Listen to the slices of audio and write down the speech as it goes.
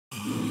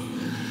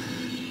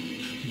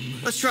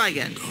Let's try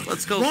again.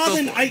 Let's go.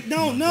 Robin,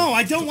 go no,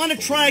 I don't want to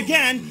try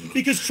again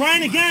because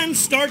trying again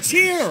starts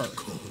here.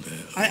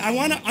 I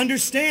want to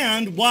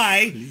understand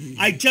why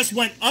I just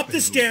went up the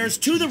stairs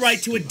to the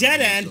right to a dead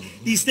end.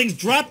 These things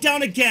drop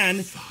down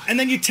again, and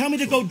then you tell me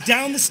to go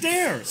down the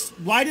stairs.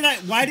 Why did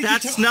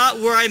That's not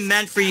where I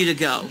meant for you to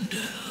go.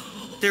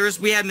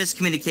 We had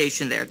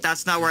miscommunication there.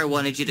 That's not where I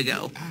wanted you to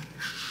go.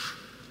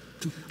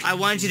 I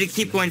wanted you to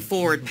keep going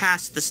forward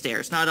past the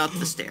stairs, not up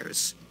the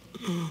stairs.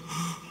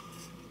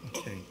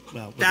 Okay,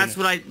 well,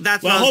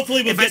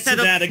 hopefully we'll get to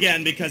that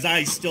again because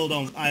I still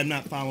don't. I'm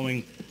not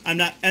following. I'm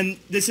not, and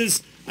this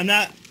is. I'm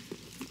not.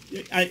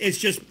 It's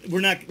just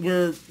we're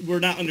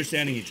not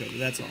understanding each other.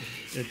 That's all.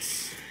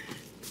 It's.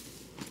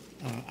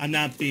 I'm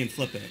not being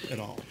flippant at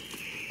all.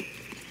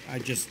 I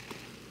just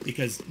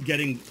because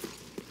getting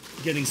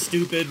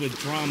stupid with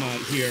drama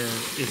here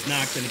is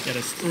not going to get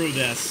us through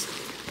this.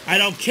 I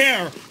don't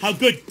care how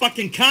good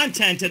fucking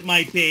content it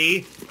might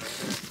be.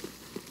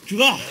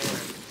 Ugh.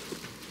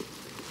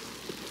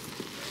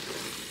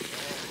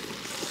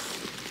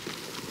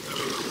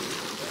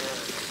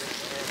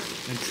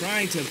 I'm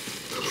trying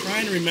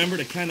to remember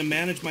to kind of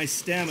manage my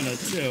stamina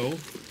too.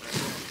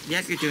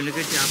 Yep, you're doing a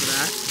good job of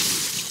that.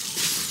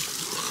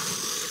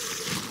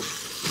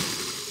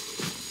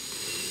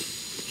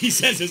 He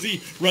says as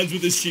he runs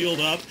with his shield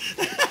up.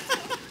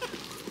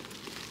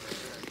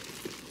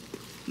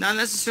 Not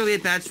necessarily a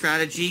bad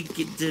strategy,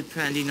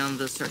 depending on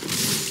the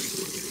circumstances.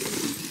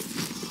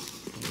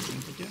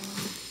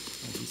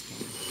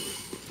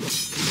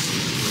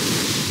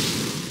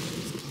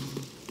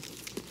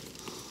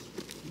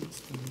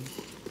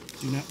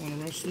 Do not want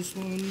to rush this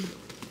one.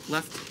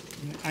 Left.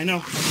 I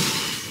know.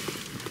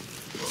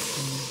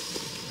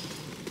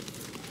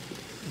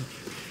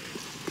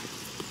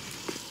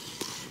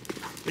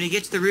 When you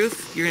get to the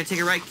roof, you're going to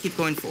take a right, keep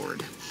going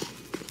forward.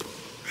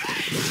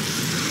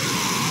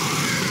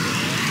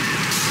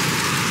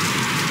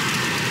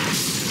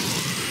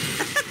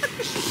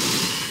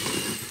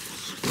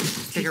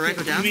 Take a right,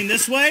 go down. You mean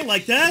this way?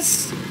 Like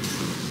this?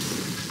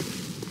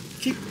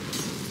 Keep...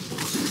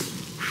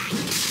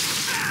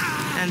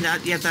 And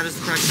that is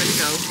the correct way to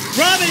go.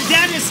 Robin,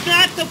 that is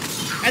not the...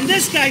 And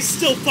this guy's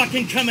still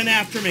fucking coming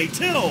after me,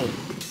 too.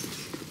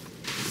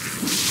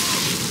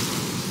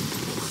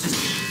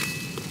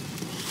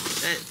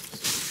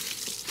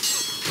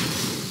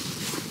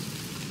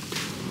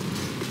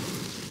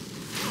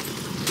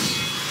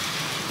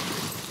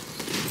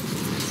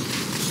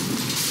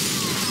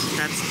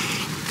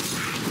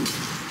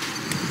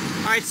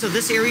 Alright, so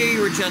this area you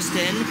were just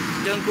in,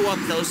 don't go up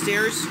those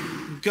stairs.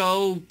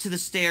 Go to the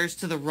stairs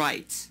to the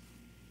right.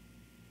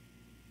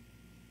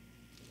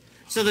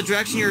 So the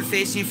direction you're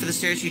facing for the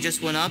stairs you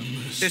just went up,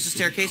 there's a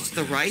staircase to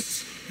the right.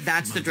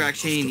 That's the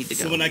direction you need to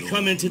go. So when I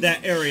come into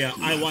that area,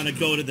 I want to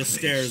go to the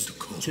stairs,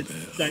 to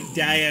the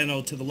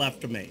diagonal to the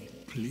left of me.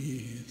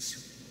 Please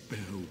bear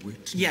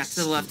witness. Yeah,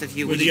 to the left of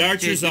you. Where the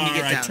archers are,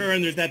 I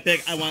turn, there's that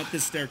big, I want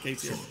this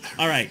staircase here.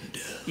 All right,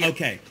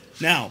 okay.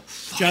 Now,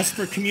 just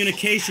for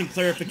communication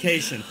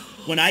clarification,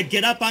 when I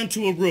get up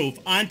onto a roof,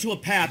 onto a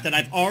path that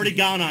I've already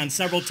gone on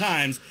several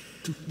times,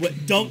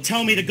 don't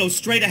tell me to go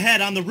straight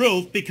ahead on the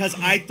roof because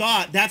I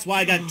thought that's why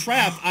I got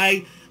trapped.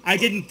 I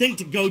didn't think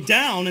to go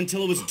down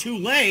until it was too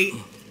late.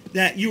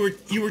 That you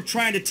were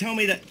trying to tell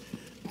me that.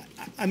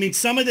 I mean,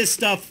 some of this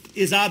stuff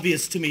is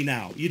obvious to me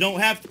now. You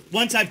don't have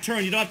once I've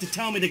turned, you don't have to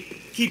tell me to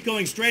keep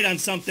going straight on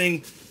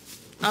something.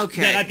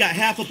 Okay. That I've got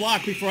half a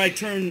block before I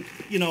turn.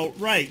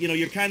 Right.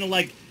 You're kind of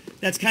like.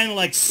 That's kind of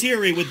like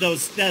Siri with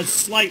those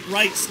slight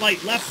right,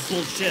 slight left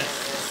bullshit,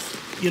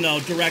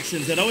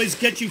 directions that always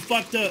get you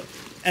fucked up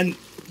and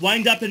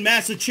wind up in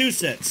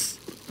Massachusetts.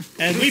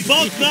 And we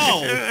both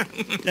know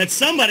that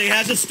somebody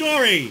has a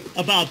story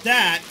about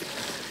that.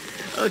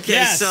 Okay,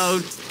 yes. So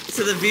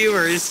to the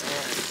viewers,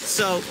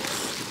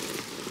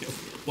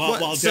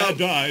 while Dad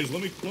dies,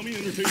 let me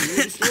entertain you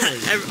with a story.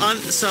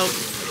 So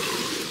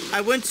I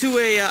went to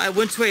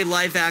a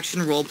live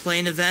action role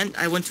playing event.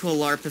 I went to a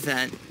LARP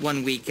event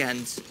one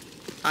weekend.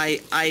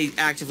 I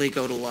actively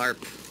go to LARP,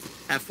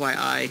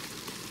 FYI.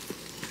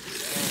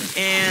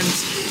 And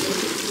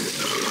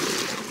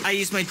I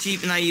use my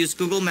Jeep and I use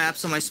Google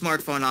Maps on my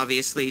smartphone,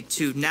 obviously,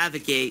 to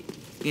navigate,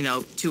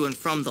 to and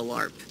from the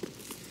LARP.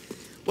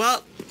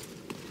 Well,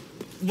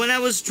 when I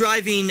was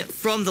driving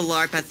from the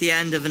LARP at the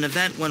end of an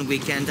event one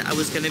weekend, I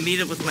was going to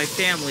meet up with my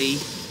family,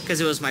 because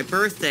it was my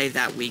birthday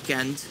that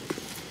weekend,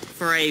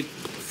 for a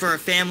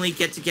family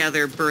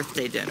get-together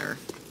birthday dinner.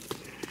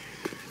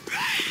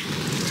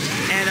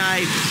 And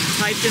I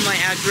typed in my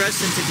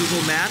address into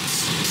Google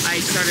Maps. I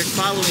started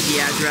following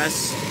the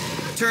address.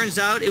 Turns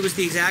out it was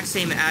the exact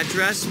same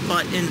address,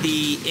 but in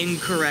the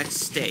incorrect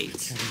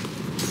state.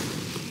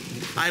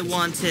 I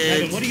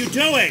wanted... Evan, what are you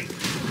doing?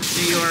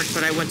 New York,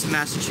 but I went to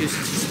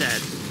Massachusetts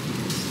instead.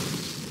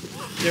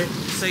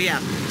 So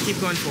yeah, keep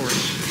going forward.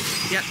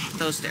 Yep,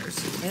 those stairs.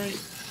 Alright,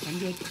 I'm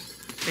good.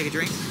 Take a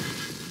drink.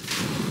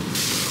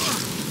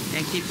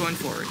 And keep going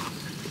forward.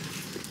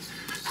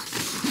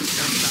 Don't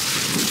stop.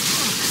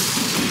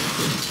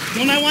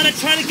 Don't I want to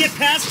try to get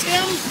past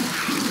him?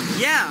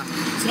 Yeah.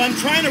 So I'm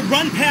trying to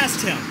run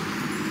past him.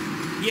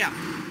 Yeah.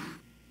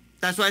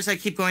 That's why I said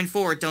keep going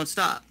forward, don't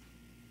stop.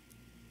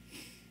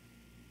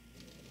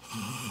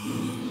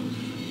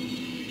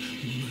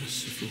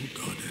 Merciful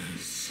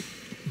goddess,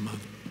 mother.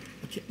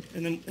 Okay,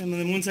 and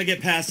then once I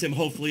get past him,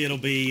 hopefully it'll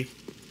be...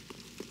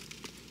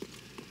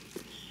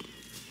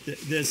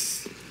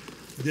 This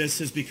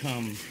has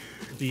become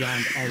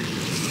beyond arduous.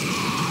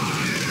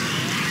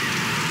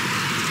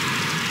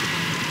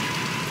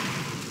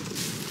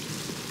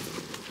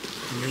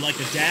 And you're like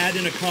a dad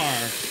in a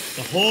car.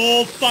 The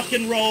whole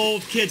fucking row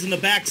of kids in the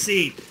back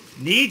seat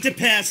need to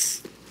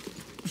piss.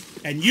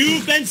 And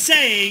you've been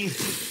saying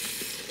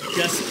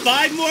just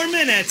 5 more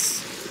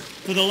minutes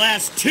for the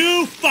last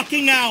 2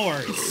 fucking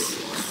hours.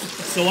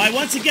 So I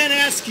once again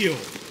ask you,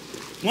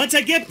 once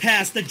I get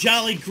past the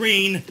Jolly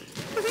Green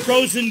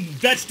frozen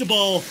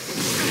vegetable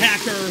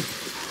hacker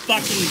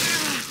fucking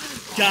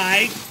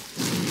guy.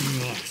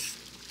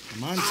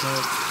 Come on,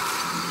 Toad.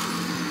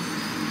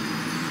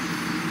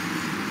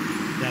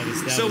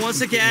 So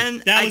once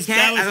again,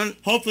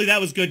 hopefully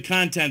that was good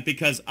content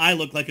because I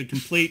look like a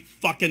complete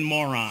fucking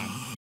moron.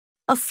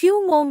 A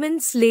few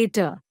moments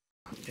later.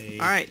 All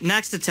right,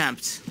 next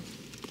attempt.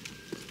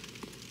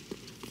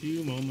 A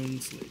few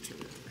moments later.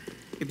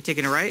 You'll be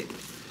taking a right.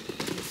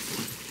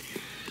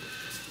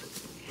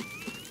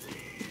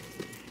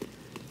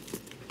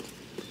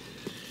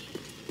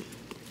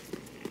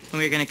 And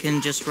we're gonna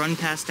can just run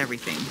past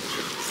everything.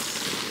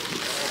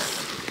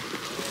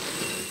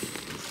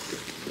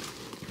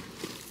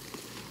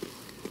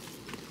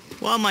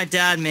 While my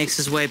dad makes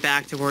his way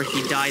back to where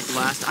he died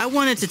last, I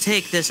wanted to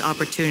take this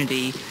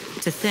opportunity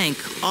to thank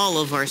all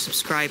of our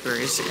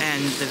subscribers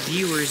and the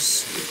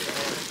viewers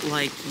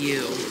like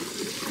you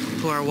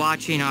who are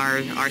watching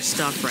our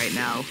stuff right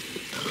now.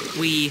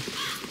 We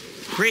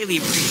greatly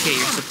appreciate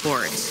your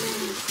support.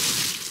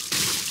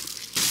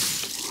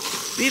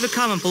 Leave a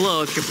comment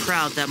below if you're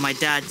proud that my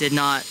dad did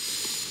not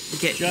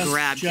get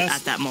grabbed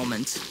at that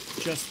moment.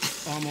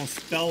 Just almost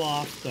fell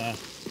off the...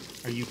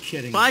 Are you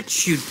kidding?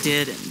 But you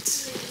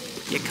didn't.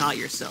 You caught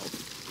yourself.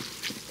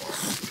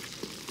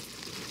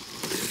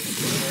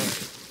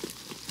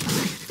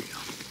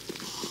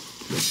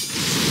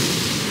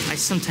 I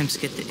sometimes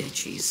get the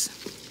itchies.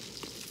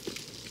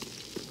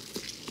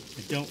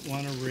 I don't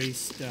want to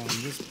race down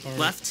this part.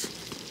 Left?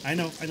 I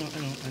know.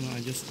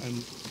 I'm just, okay.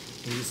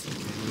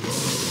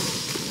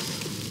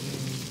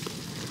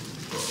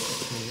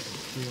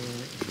 Here,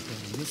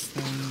 down this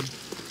thing.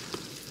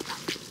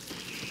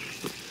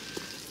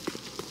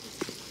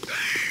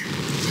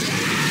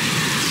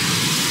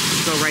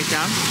 Go right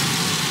down.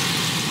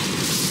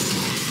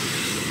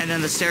 And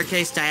then the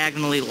staircase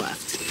diagonally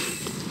left.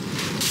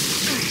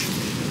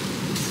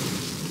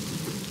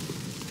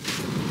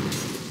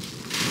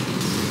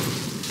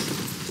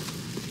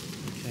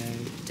 Okay.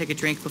 Take a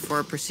drink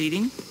before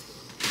proceeding.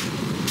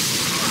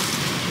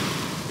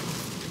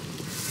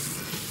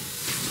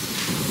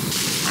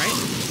 Alright.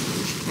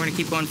 We're gonna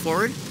keep going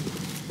forward.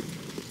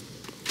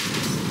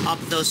 Up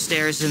those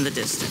stairs in the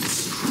distance.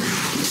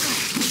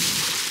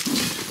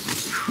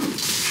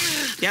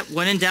 Yep,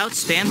 when in doubt,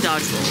 spam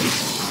dodge roll.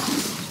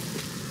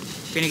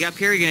 You're gonna get up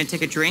here, you're gonna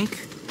take a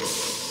drink,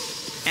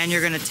 and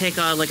you're gonna take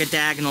like a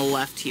diagonal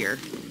left here.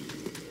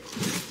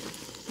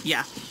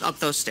 Yeah, up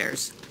those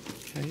stairs.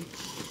 Okay.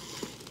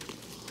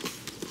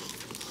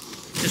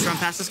 Just run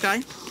past this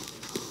guy.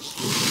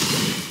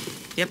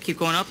 Yep, keep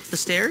going up the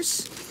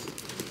stairs.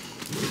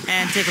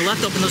 And take a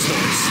left, open those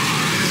doors.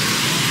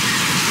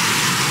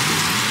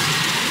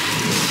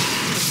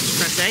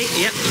 Press A,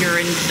 yep, you're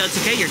in, that's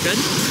okay, you're good.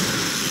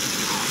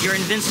 You're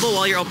invincible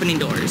while you're opening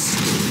doors.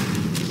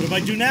 What do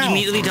I do now?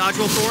 Immediately dodge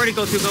roll forward and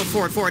go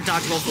forward,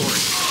 dodge roll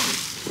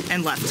forward.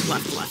 And left.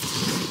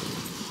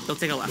 Go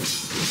take a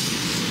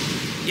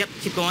left. Yep,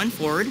 keep going,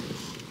 forward.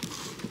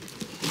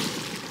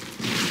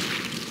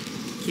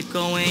 Keep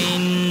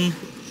going.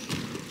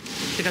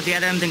 Pick up the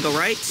item, then go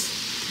right.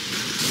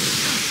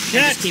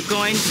 And just keep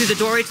going to the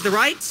doorway to the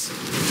right.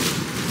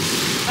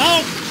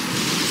 Oh!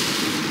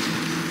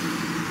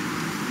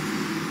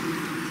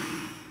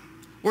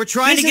 We're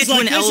trying to get to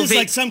an elevator. This is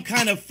like some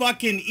kind of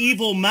fucking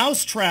evil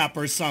mousetrap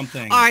or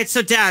something. All right,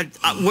 so Dad,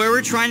 where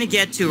we're trying to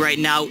get to right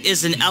now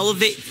is an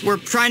elevator. We're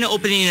trying to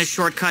open in a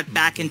shortcut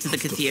back into the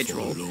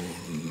cathedral.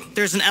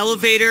 There's an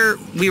elevator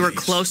we were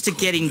close to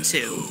getting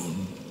to.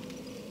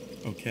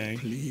 Okay.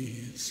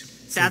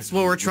 That's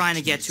what we're trying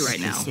to get to right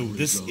now. So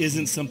this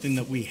isn't something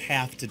that we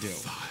have to do.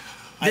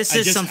 This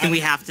is something we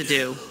have to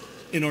do.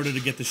 In order to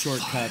get the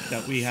shortcut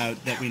that we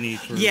need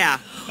for... Yeah.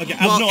 Okay.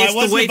 Well, no, I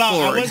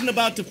wasn't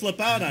about to flip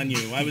out on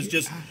you. I was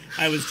just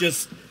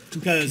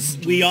because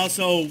we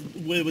also,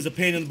 it was a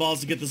pain in the balls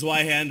to get the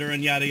Zweihander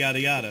and yada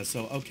yada yada.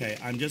 So okay,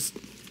 I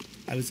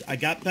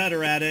got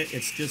better at it.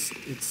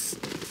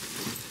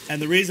 And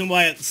the reason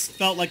why it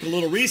felt like a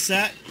little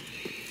reset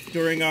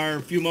during our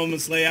few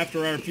moments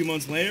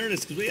later is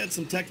because we had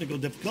some technical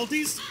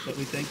difficulties. But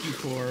we thank you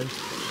for,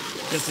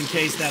 just in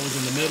case that was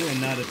in the middle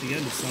and not at the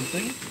end of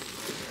something.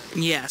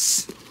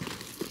 Yes.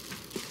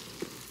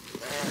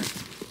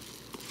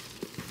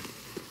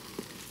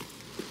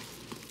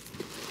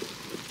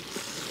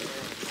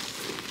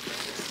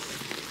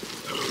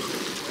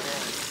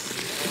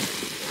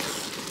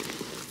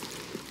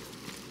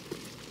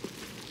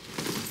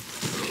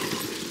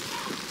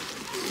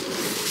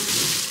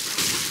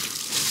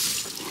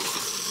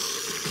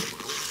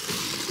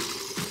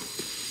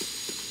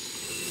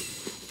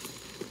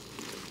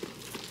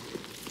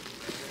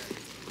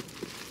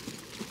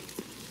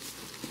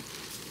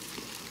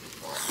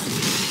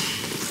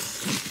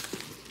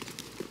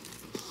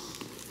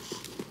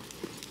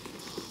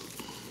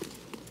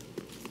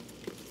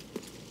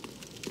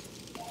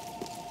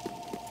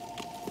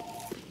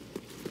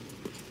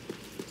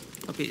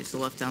 Wait, is the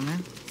left down there?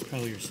 It's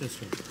probably your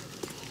sister.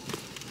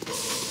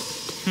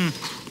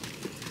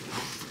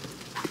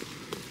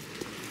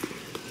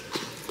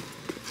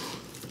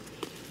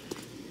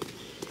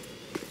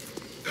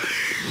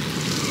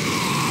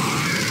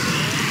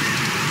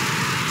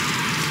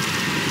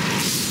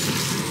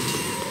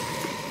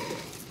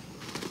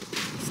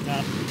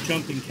 Stop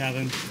jumping,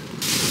 Kevin.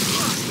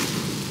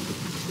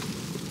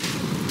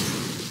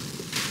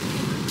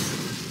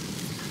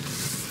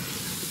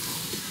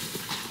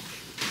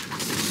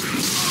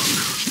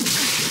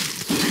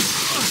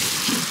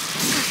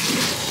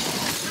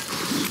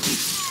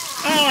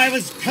 I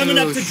was coming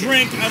up to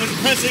drink. I was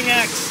pressing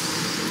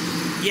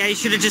X. Yeah, you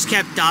should have just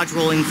kept dodge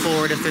rolling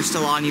forward if they're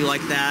still on you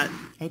like that.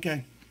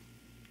 Okay.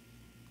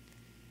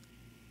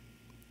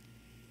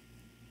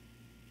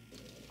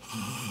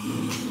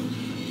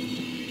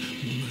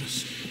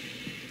 Mercy.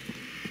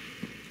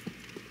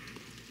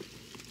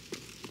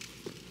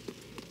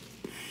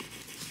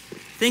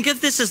 Think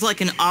of this as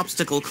like an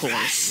obstacle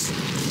course.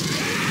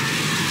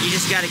 You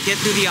just gotta get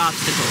through the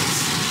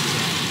obstacles.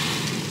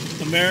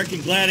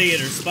 American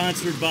Gladiator,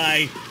 sponsored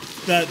by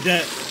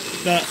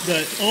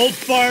the old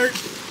fart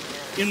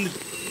in the.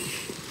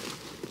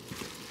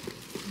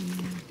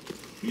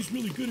 He's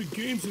really good at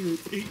games that are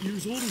 8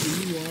 years older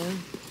than you are,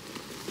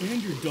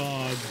 and your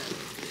dog.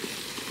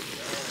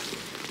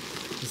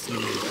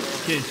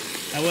 Kid,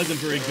 I wasn't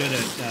very good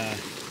at.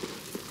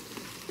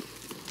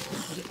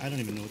 I don't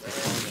even know what they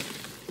call it.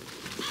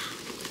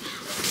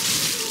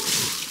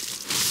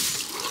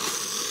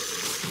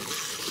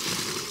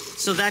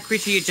 So that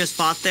creature you just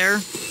fought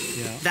there,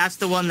 Yeah. that's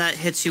the one that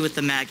hits you with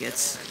the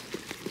maggots.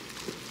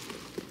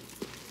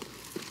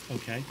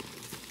 Okay.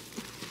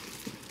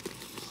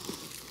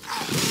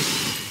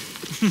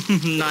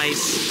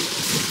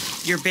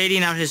 Nice. You're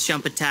baiting out his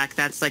jump attack.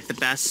 That's like the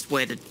best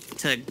way to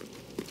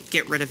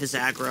get rid of his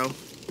aggro.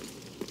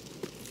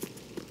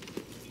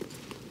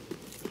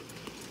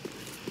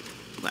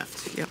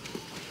 Left, yep.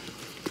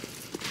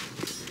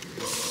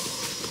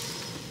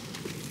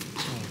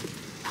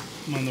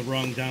 I'm on the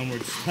wrong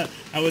downwards.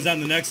 I was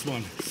on the next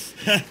one.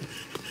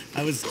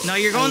 I was. No,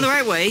 you're going the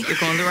right way. You're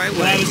going the right way.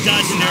 Well, I was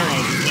dodging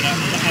arrows, but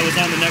I was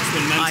on the next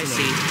one mentally. I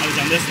see. I was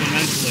on this one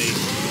mentally.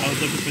 I was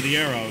looking for the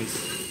arrows.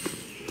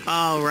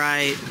 Oh,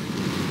 right.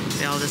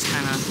 They all just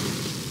kind of...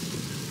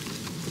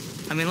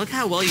 I mean, look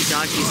how well you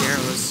dodge these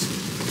arrows.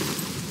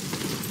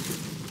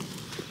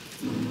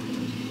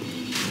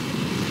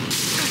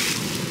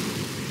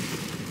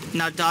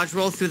 Now dodge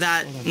roll through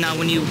that. Now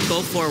when you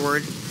go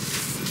forward,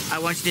 I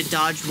want you to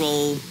dodge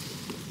roll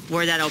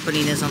where that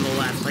opening is on the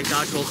left. Like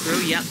dodge roll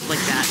through. Yep, like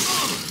that.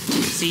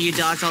 See, you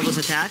dodge all those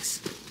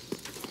attacks.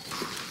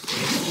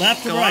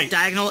 Left or Go right? up,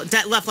 diagonal.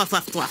 Left, left,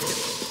 left,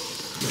 left.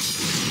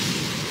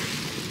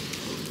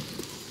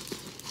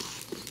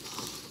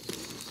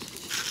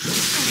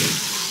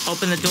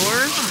 Open the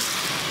door.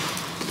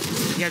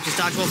 Yeah, just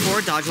dodge roll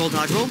forward, dodge roll,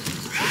 dodge roll.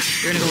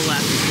 You're gonna go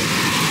left.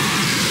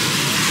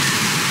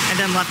 And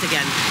then left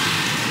again.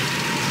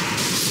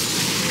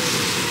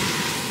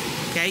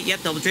 Okay,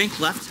 yep, double drink,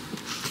 left.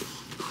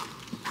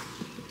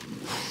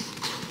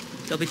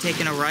 They'll be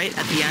taking a right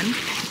at the end.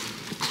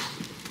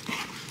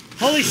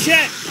 Holy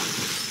shit!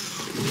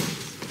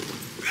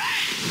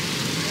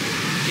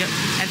 Yep,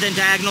 and then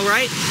diagonal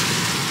right.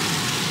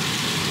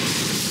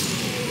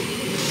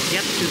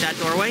 Yep, through that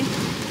doorway.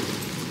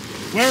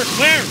 Where?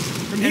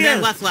 From And here?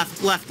 then left,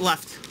 left, left,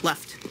 left,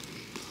 left.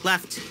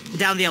 Left,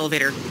 down the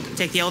elevator.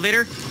 Take the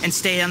elevator and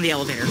stay on the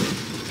elevator.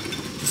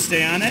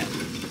 Stay on it?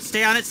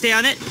 Stay on it, stay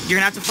on it. You're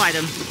gonna have to fight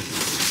him.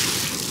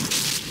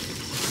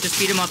 Just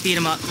beat him up, beat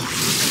him up.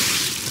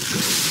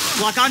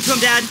 Lock onto him,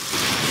 Dad.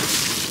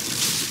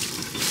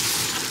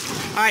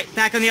 Alright,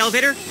 back on the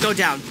elevator. Go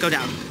down, go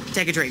down.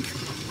 Take a drink.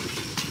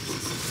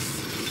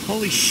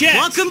 Holy shit!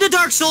 Welcome to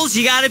Dark Souls.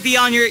 You gotta be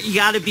on your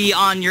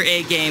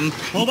A game.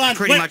 Hold on.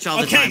 Pretty wait, much all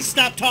the okay, time.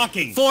 stop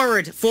talking.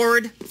 Forward,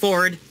 forward,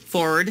 forward,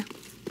 forward.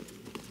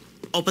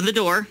 Open the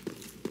door.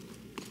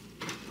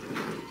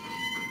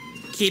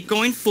 Keep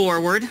going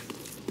forward.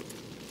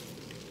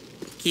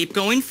 Keep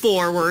going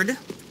forward.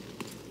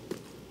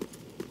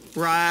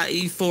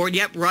 Right, forward,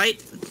 yep,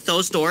 right.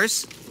 Those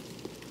doors.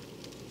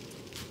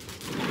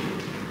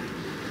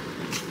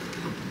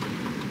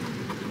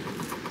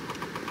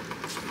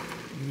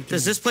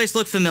 Does this place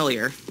look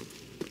familiar?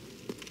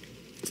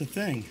 It's a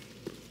thing.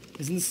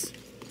 Isn't this...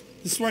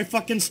 This is where I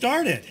fucking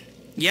started.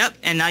 Yep,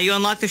 and now you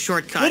unlock the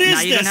shortcut. What now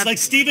is you don't this? have Like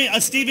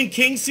a Stephen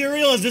King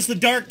serial? Is this the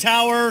Dark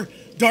Tower?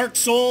 Dark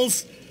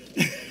Souls?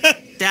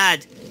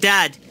 Dad,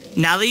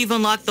 now that you've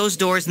unlocked those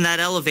doors in that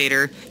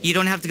elevator, you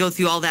don't have to go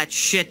through all that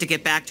shit to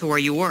get back to where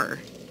you were.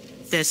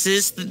 This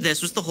was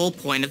the whole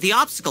point of the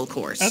obstacle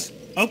course.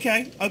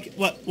 Okay.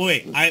 What?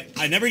 Wait.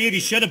 I never gave you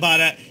shit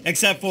about it,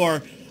 except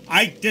for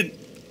I didn't.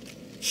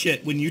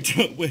 Shit. When you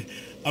took.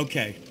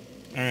 Okay.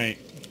 All right.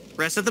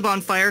 Rest at the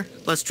bonfire.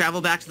 Let's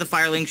travel back to the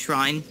Firelink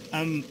Shrine.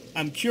 I'm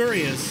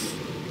curious.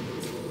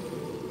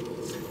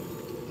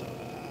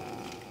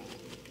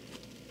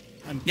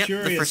 I'm Yep,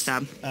 curious. the first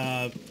tab.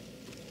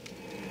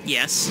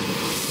 Yes.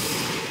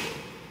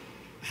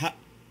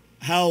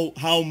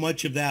 how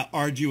much of that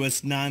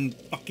arduous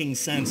non-fucking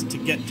sense to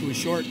get to a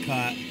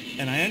shortcut,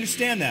 and I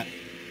understand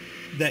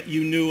that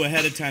you knew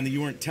ahead of time that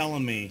you weren't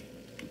telling me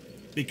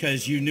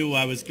because you knew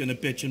I was going to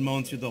bitch and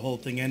moan through the whole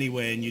thing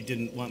anyway, and you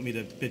didn't want me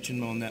to bitch and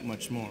moan that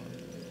much more.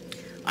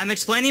 I'm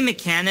explaining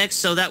mechanics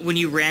so that when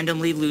you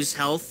randomly lose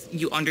health,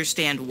 you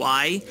understand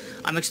why.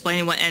 I'm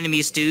explaining what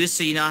enemies do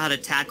so you know how to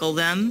tackle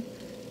them,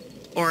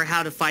 or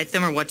how to fight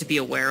them, or what to be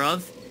aware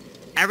of.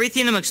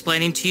 Everything I'm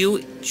explaining to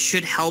you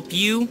should help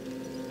you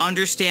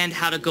understand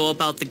how to go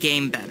about the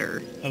game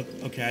better. Oh,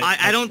 okay.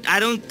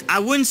 I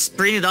wouldn't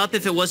bring it up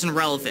if it wasn't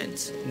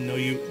relevant. No,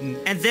 you...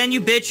 And then you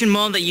bitch and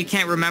moan that you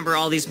can't remember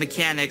all these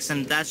mechanics,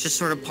 and that's just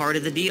sort of part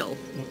of the deal.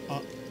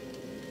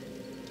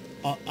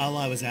 All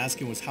I was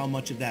asking was how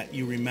much of that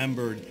you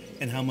remembered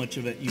and how much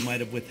of it you might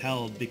have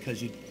withheld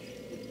because you...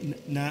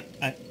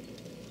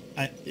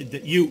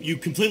 You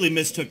completely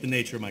mistook the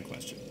nature of my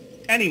question.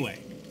 Anyway.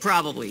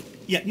 Probably.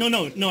 Yeah,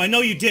 no, I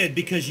know you did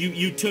because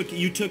you took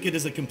it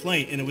as a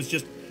complaint, and it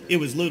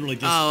was literally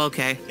just... Oh,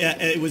 okay.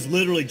 It was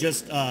literally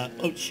just,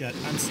 oh shit,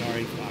 I'm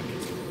sorry, fuck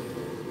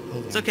it. Hold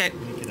on. It's okay.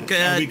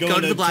 Are we going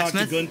go to the talk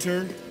blacksmith. to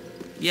Gunter?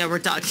 Yeah, we're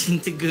talking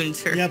to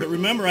Gunter. Yeah, but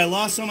remember, I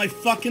lost all my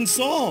fucking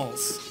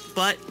souls.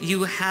 But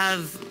you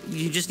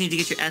just need to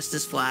get your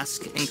Estus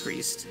flask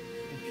increased.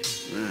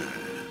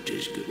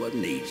 Just good what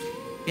needs.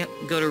 Yep,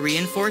 go to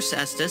reinforce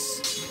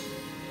Estus.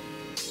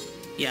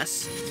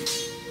 Yes.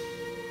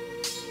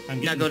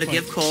 Now go to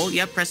give coal.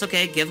 Yep, press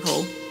OK, give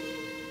coal.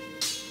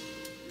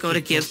 Go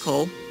to give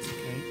coal.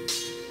 Okay.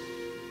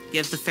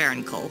 Give the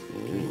Farron coal.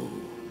 Oh,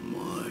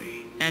 my.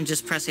 And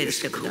just press A to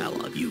skip the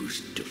dialogue.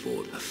 Used to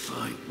fought a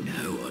fight.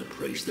 Now I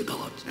praise the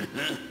gods.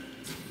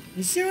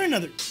 Is there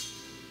another...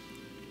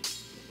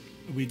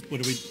 What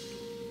are we...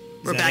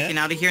 We're backing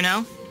out of here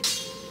now.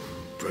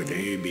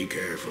 Pretty be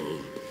careful.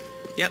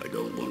 Yep. I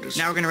don't want to...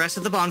 Now we're going to rest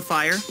at the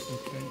bonfire.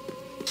 Okay.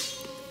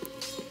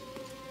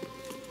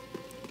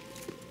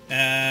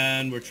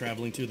 And we're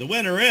traveling to... The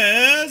winner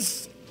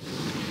is...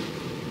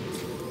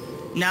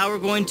 Now we're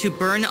going to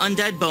burn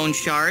Undead Bone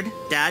Shard.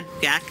 Dad,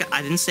 Gak,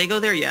 I didn't say go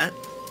there yet.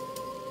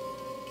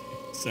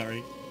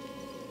 Sorry.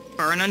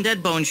 Burn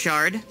Undead Bone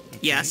Shard. Okay.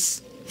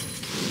 Yes.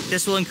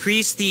 This will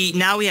increase the...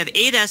 Now we have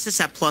 8 Estus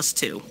at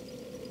 +2.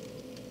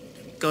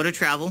 Go to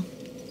travel.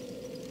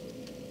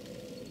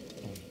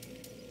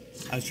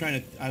 I was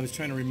trying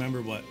to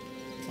remember what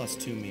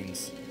 +2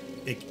 means.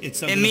 It's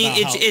something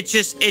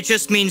it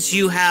just means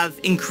you have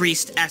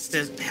increased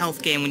Estus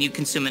health gain when you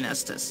consume an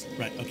Estus.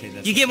 Right. Okay.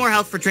 You get more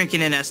health for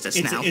drinking an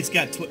Estus now. It's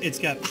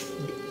got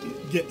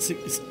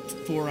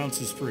 4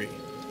 ounces free,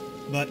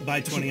 but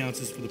buy 20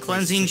 ounces for the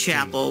Cleansing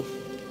Chapel.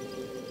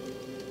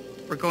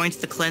 We're going to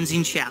the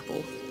Cleansing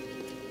Chapel.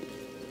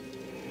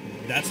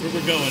 That's where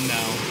we're going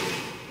now.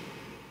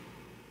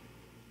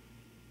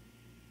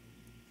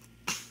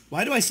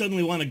 Why do I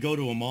suddenly want to go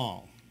to a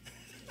mall?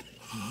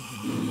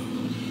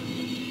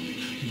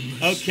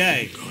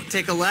 Okay.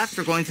 Take a left.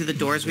 We're going through the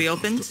doors we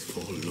opened.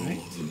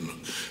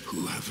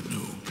 Who have no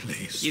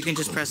place. You can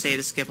just press A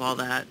to skip all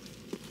that.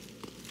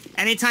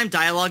 Anytime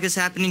dialogue is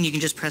happening, you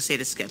can just press A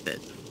to skip it.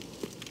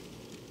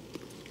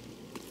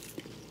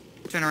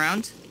 Turn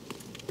around.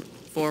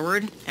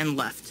 Forward and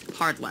left.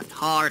 Hard left.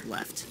 Hard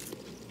left.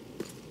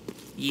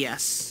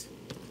 Yes.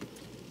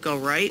 Go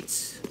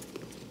right.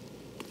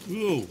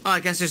 Ooh. Oh, I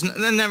guess there's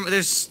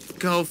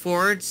go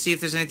forward, see if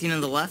there's anything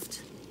on the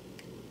left.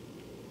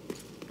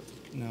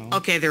 No.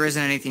 Okay, there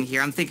isn't anything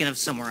here. I'm thinking of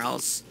somewhere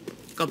else.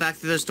 Go back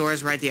through those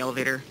doors, ride the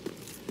elevator.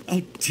 Oh,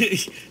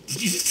 did you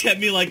just have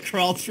me, like,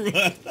 crawl through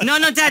a...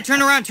 No, Dad,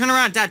 turn around,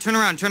 Dad, turn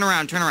around.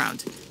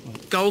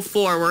 What? Go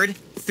forward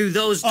through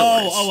those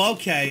doors. Oh,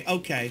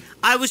 okay.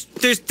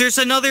 There's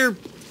another...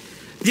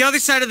 The other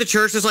side of the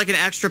church, there's like an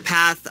extra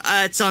path.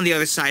 It's on the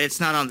other side. It's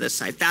not on this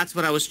side. That's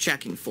what I was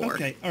checking for.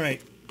 Okay, all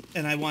right.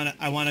 And I want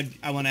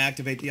to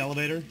activate the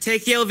elevator.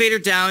 Take the elevator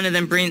down and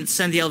then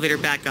send the elevator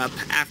back up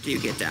after you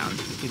get down.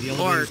 Okay, the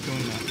elevator's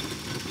going up.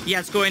 Yeah,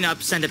 it's going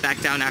up. Send it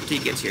back down after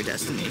you get to your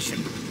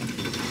destination.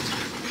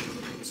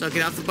 So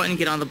get off the button,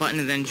 get on the button,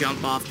 and then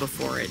jump off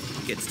before it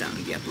gets down.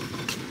 Yep.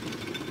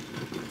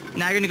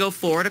 Now you're gonna go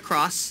forward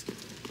across,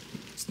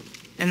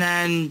 and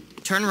then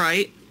turn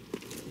right.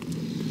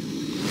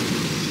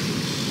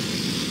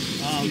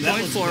 Keep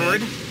going forward.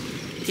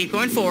 Good. Keep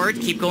going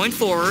forward. Keep going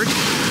forward.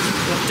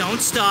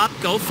 Don't stop.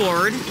 Go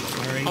forward.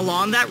 Sorry.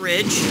 Along that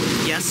ridge.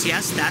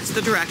 Yes, that's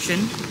the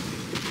direction.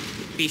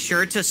 Be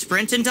sure to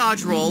sprint and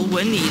dodge roll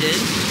when needed.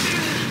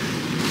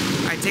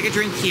 Alright, take a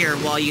drink here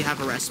while you have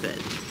a respite.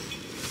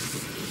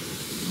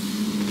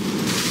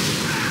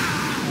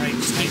 Alright,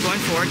 just keep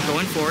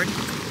going forward.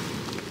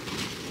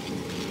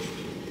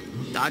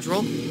 Dodge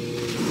roll.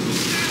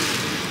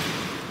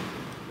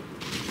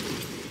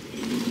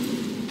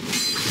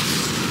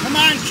 Come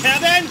on,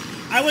 Kevin!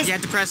 You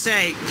had to press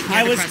A.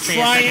 I was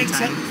trying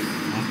to...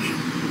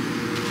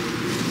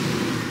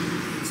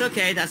 It's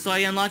okay, that's why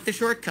you unlocked the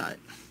shortcut.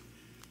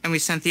 And we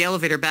sent the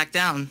elevator back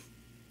down.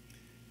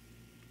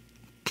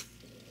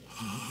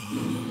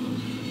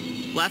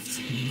 Left.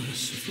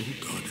 Merciful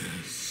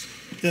goddess.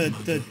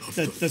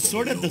 the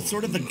sort of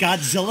the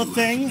Godzilla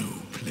thing,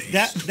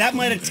 that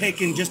might have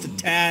taken just a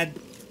tad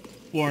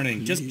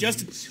warning, just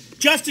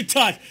a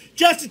touch.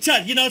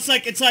 You know, it's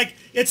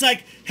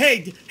like,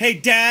 hey,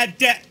 Dad,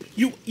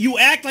 you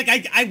act like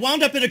I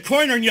wound up in a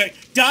corner and you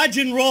dodge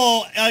and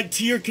roll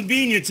to your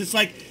convenience. It's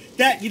like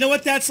that. You know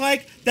what that's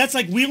like? That's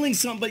like wheeling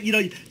somebody. You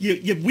know,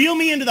 you wheel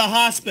me into the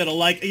hospital.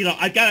 Like, you know,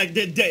 I gotta,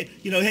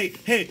 you know,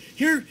 hey,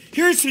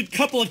 here's a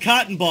couple of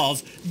cotton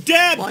balls.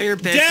 Dab. While you're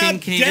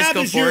bitching, can you just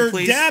go forward,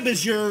 please? Dab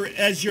as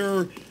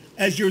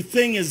your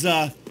thing is.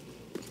 Am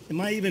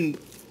I even?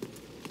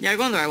 Yeah,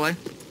 going the right way.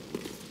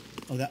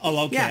 Okay.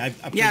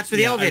 Yeah, it's for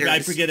the elevator. I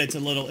forget it's a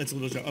little.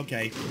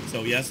 Okay,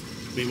 so yes,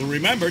 we will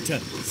remember to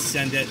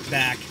send it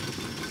back.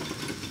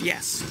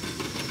 Yes.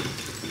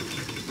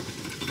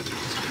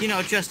 You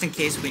know, just in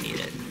case we need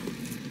it.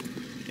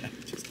 Yeah,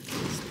 just in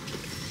case.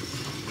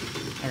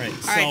 All right.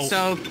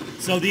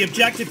 So the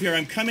objective here,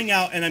 I'm coming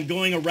out and I'm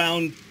going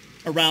around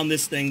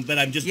this thing, but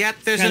I'm just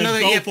there's kind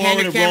another. Go forward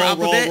pan your camera up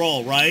a bit.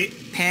 Roll, right?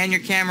 Pan your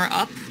camera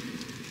up,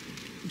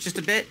 just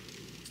a bit.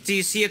 Do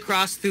you see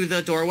across through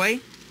the doorway?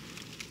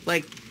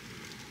 Like,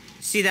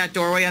 see that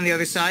doorway on the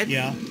other side?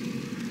 Yeah.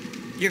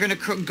 You're gonna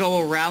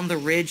go around the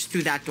ridge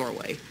through that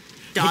doorway,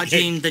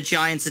 dodging the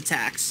giant's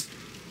attacks.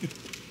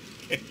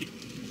 Okay.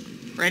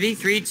 Ready?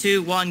 3,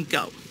 2, 1,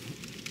 go.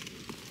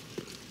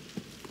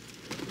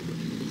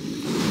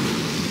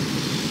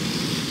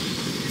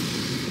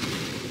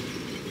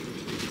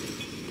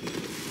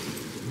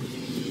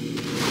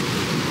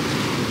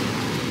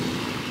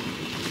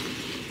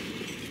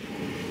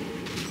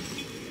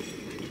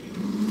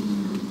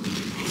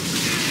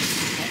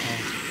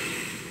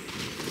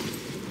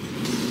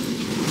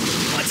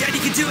 You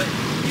can do it!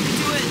 You can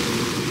do it!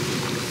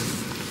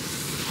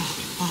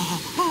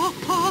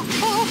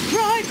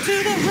 Right to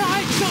the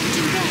right, go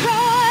to the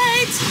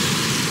right!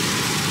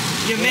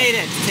 You made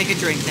it. Take a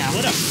drink now.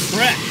 What a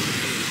prick!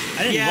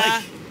 I didn't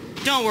like it.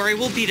 Don't worry,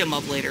 we'll beat him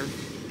up later.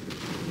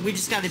 We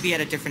just gotta be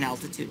at a different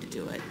altitude to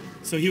do it.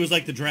 So he was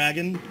like the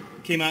dragon,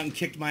 came out and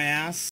kicked my ass?